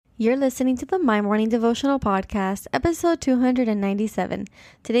You're listening to the My Morning Devotional Podcast, episode 297.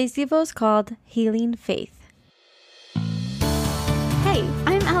 Today's Devo is called Healing Faith. Hey,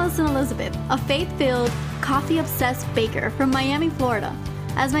 I'm Allison Elizabeth, a faith-filled, coffee-obsessed baker from Miami, Florida.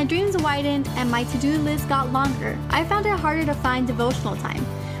 As my dreams widened and my to-do list got longer, I found it harder to find devotional time.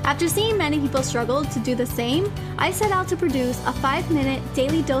 After seeing many people struggle to do the same, I set out to produce a 5-minute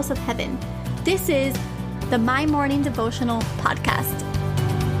daily dose of heaven. This is the My Morning Devotional Podcast.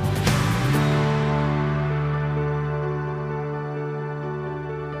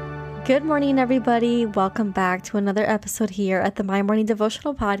 Good morning, everybody. Welcome back to another episode here at the My Morning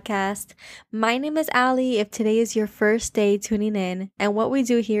Devotional Podcast. My name is Allie. If today is your first day tuning in, and what we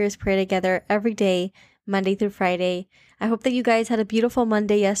do here is pray together every day, Monday through Friday. I hope that you guys had a beautiful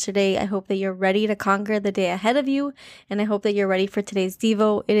Monday yesterday. I hope that you're ready to conquer the day ahead of you, and I hope that you're ready for today's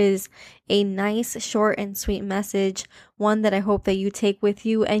Devo. It is a nice, short, and sweet message, one that I hope that you take with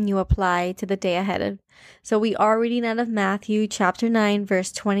you and you apply to the day ahead. So we are reading out of Matthew chapter 9,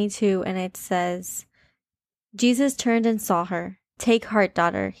 verse 22, and it says, Jesus turned and saw her. "Take heart,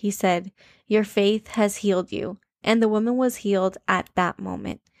 daughter," he said. "Your faith has healed you." And the woman was healed at that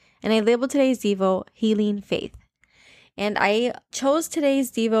moment. And I labeled today's Devo, Healing Faith. And I chose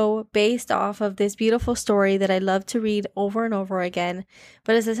today's Devo based off of this beautiful story that I love to read over and over again.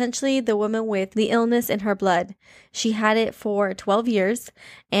 But it's essentially the woman with the illness in her blood. She had it for 12 years,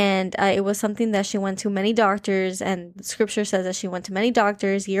 and it was something that she went to many doctors, and scripture says that she went to many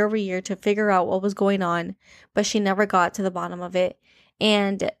doctors year over year to figure out what was going on, but she never got to the bottom of it.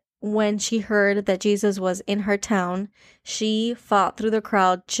 And when she heard that Jesus was in her town, she fought through the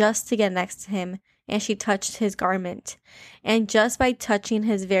crowd just to get next to him, and she touched his garment. And just by touching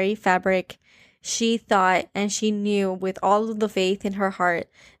his very fabric, she thought and she knew with all of the faith in her heart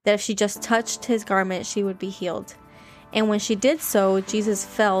that if she just touched his garment, she would be healed. And when she did so, Jesus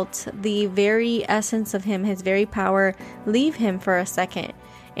felt the very essence of him, his very power, leave him for a second.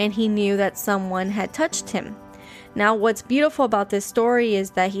 And he knew that someone had touched him. Now, what's beautiful about this story is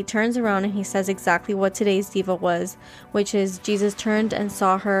that he turns around and he says exactly what today's Devo was, which is Jesus turned and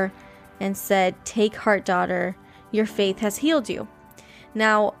saw her and said, "Take heart, daughter, your faith has healed you."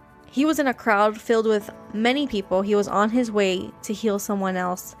 Now, he was in a crowd filled with many people. He was on his way to heal someone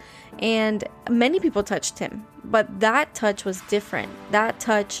else, and many people touched him. But that touch was different. That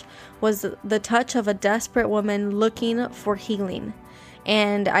touch was the touch of a desperate woman looking for healing.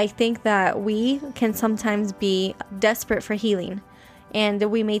 And I think that we can sometimes be desperate for healing. And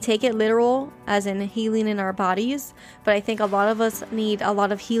we may take it literal, as in healing in our bodies, but I think a lot of us need a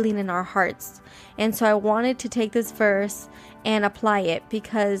lot of healing in our hearts. And so I wanted to take this verse and apply it,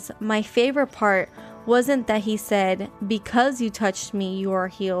 because my favorite part wasn't that he said, "Because you touched me, you are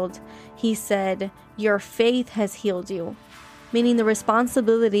healed." He said, "Your faith has healed you," meaning the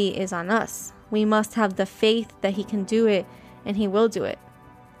responsibility is on us. We must have the faith that he can do it, and he will do it.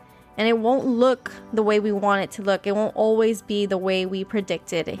 And it won't look the way we want it to look. It won't always be the way we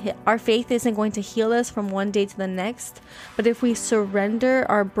predicted. Our faith isn't going to heal us from one day to the next. But if we surrender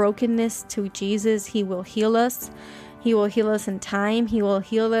our brokenness to Jesus, he will heal us. He will heal us in time. He will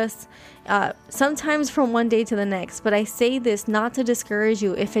heal us sometimes from one day to the next. But I say this not to discourage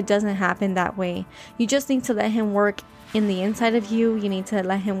you if it doesn't happen that way. You just need to let him work in the inside of you. You need to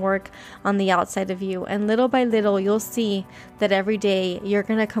let him work on the outside of you. And little by little, you'll see that every day you're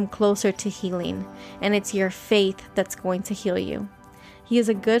going to come closer to healing. And it's your faith that's going to heal you. He is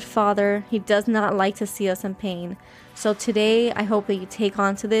a good father. He does not like to see us in pain. So today, I hope that you take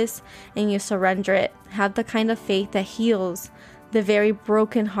on to this and you surrender it. Have the kind of faith that heals the very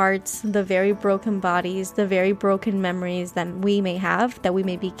broken hearts, the very broken bodies, the very broken memories that we may have, that we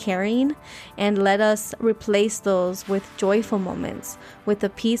may be carrying, and let us replace those with joyful moments, with the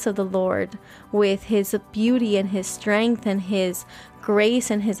peace of the Lord, with his beauty and his strength and his grace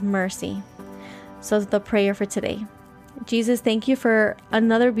and his mercy. So the prayer for today. Jesus, thank you for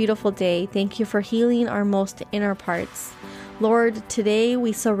another beautiful day. Thank you for healing our most inner parts. Lord, today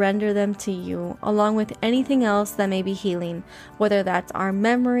we surrender them to you, along with anything else that may be healing, whether that's our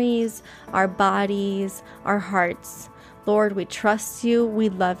memories, our bodies, our hearts. Lord, we trust you. We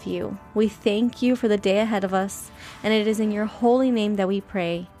love you. We thank you for the day ahead of us, and it is in your holy name that we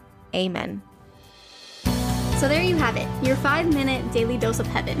pray. Amen. So there you have it, your 5-minute daily dose of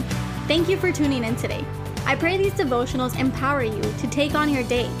heaven. Thank you for tuning in today. I pray these devotionals empower you to take on your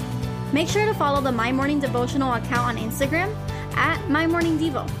day. Make sure to follow the My Morning Devotional account on Instagram at My Morning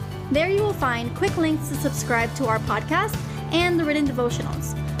Devo. There you will find quick links to subscribe to our podcast and the written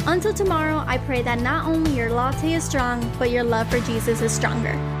devotionals. Until tomorrow, I pray that not only your latte is strong, but your love for Jesus is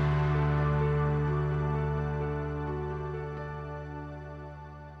stronger.